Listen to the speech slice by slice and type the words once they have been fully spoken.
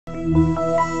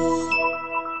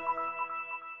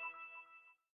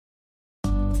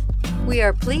We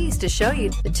are pleased to show you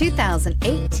the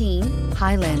 2018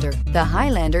 Highlander. The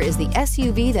Highlander is the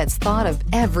SUV that's thought of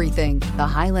everything. The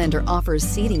Highlander offers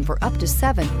seating for up to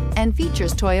 7 and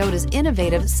features Toyota's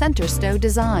innovative center stow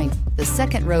design. The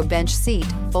second row bench seat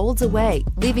folds away,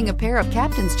 leaving a pair of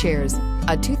captain's chairs.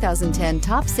 A 2010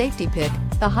 top safety pick,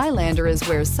 the Highlander is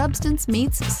where substance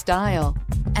meets style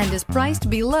and is priced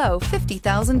below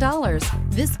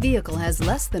 $50,000. This vehicle has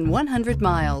less than 100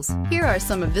 miles. Here are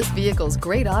some of this vehicle's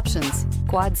great options: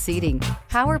 quad seating,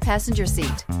 power passenger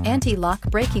seat, anti-lock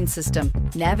braking system,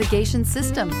 navigation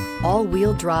system,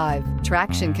 all-wheel drive,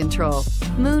 traction control,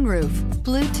 moonroof,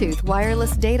 Bluetooth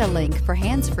wireless data link for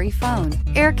hands-free phone,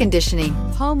 air conditioning,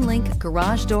 home link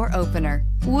garage door opener.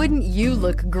 Wouldn't you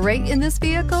look great in this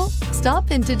vehicle? Stop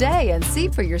in today and see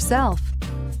for yourself.